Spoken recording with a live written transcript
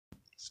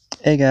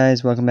Hey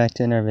guys, welcome back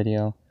to another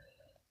video.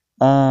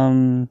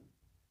 There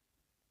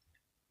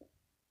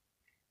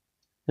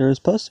was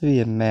supposed to be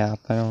a map.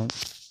 Or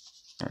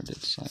did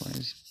it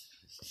sideways.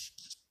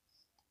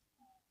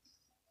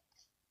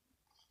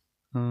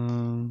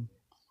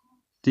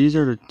 These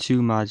are the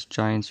two mods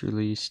Giants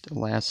released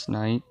last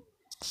night.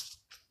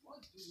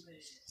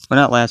 Well,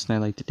 not last night,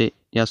 like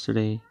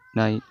yesterday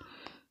night.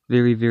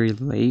 Very, very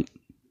late.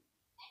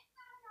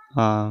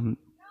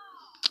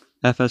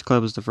 FS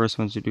Club was the first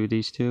ones to do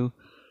these two.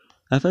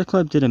 FS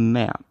Club did a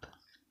map,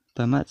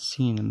 but I'm not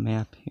seeing a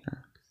map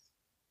here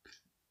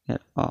at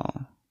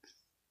all.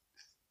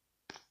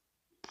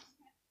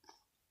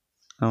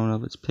 I don't know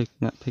if it's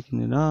not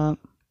picking it up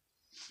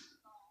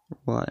or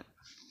what.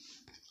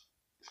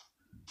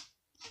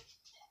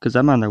 Because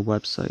I'm on their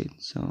website,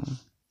 so.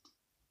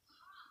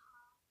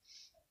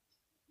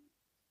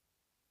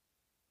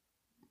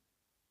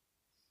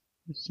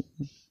 Let's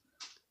see.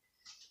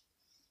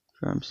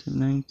 Farm Sim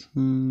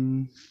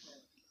 19.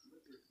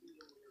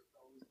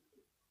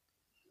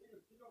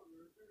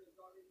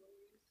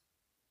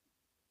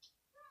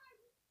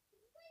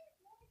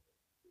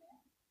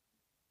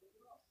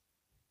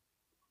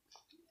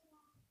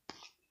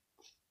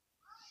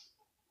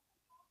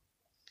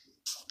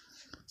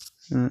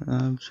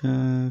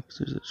 Objects,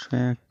 there's a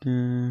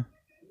tractor.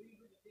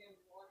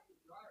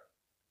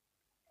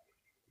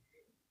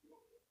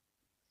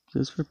 Is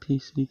this for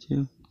PC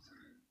too?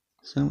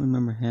 I don't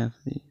remember half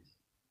of these.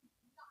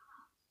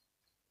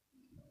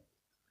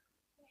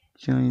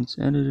 Giants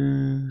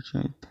editor,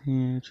 giant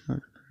patch,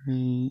 hard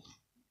crate.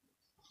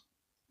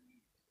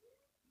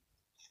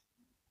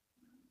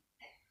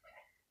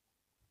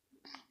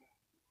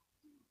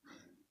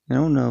 I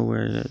don't know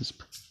where it is,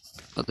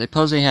 but they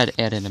supposedly had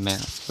added a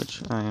map,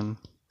 which I am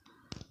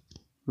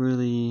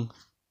really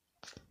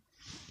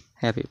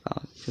happy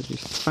about because we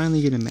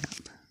finally get a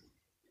map.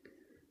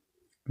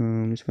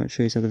 I'm just going to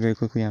show you something very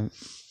quickly on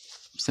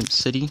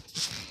SimCity.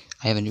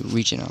 I have a new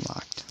region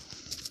unlocked.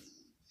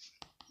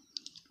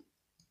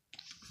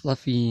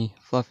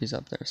 Fluffy's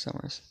up there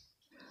somewhere.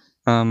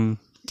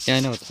 Yeah, I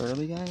know it's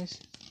early, guys,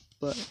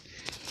 but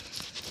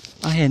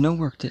I had no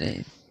work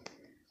today.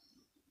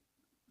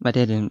 My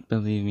dad didn't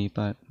believe me,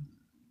 but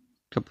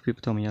a couple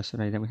people told me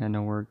yesterday that we had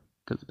no work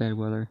because of bad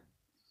weather.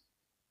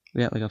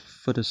 We had like a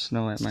foot of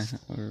snow at my house,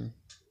 or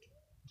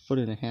a foot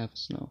and a half of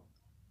snow,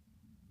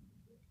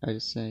 I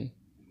just say,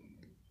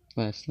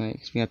 last night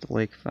because we had the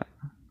lake fire.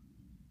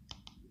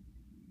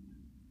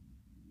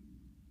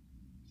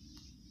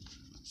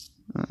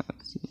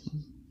 Let's see.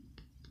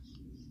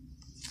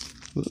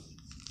 Whoop,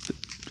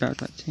 got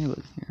that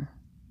tablet here.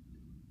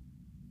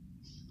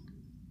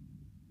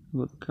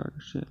 What the cargo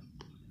ship?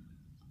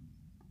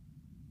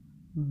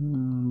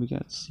 We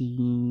got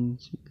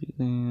seeds. We do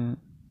that.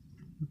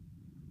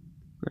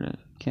 We're gonna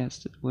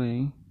cast it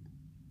away.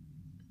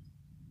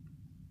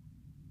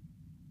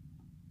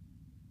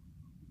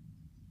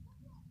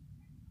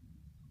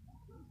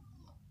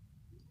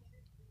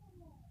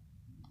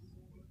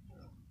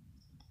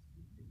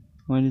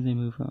 Why did they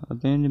move out?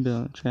 Abandoned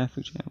building,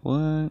 traffic jam.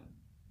 What?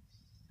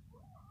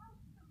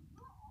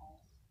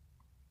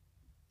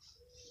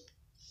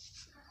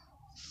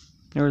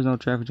 There was no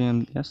traffic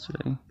jam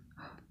yesterday.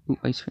 Ooh,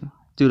 ice cream.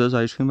 Dude, those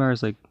ice cream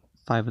bars, like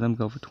 5 of them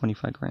go for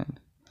 25 grand.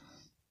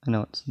 I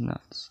know, it's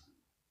nuts.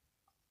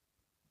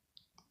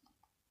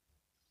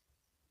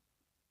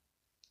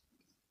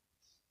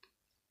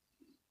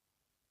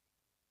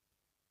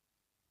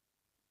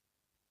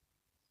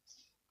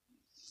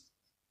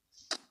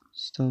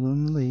 Still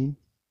in the lead.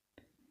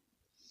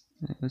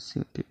 Right, let's see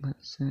what people have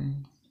to say.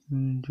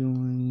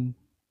 Join.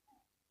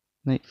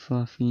 Night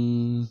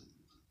Fluffy.